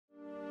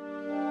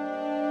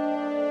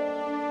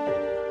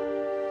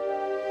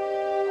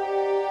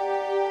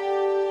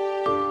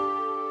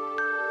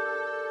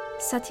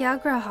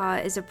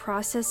Satyagraha is a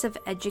process of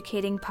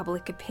educating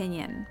public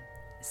opinion,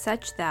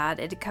 such that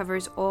it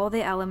covers all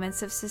the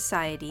elements of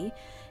society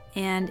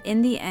and,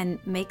 in the end,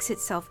 makes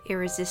itself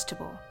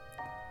irresistible.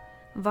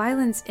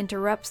 Violence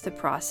interrupts the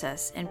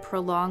process and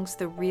prolongs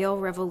the real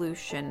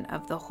revolution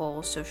of the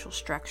whole social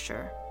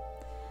structure.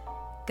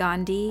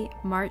 Gandhi,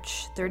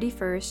 March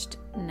 31st,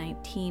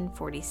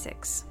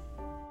 1946.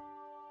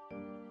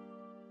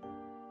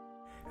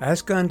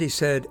 As Gandhi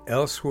said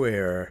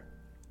elsewhere,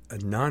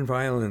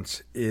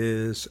 nonviolence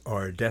is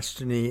our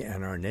destiny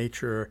and our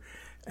nature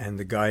and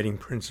the guiding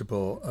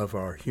principle of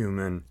our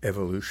human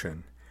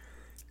evolution.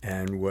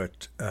 And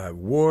what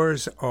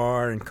wars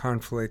are and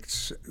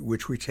conflicts,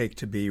 which we take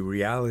to be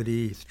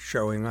reality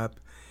showing up,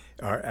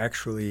 are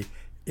actually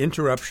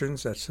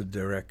interruptions, that's a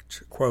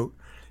direct quote,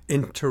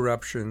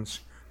 interruptions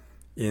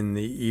in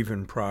the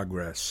even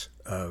progress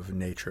of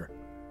nature.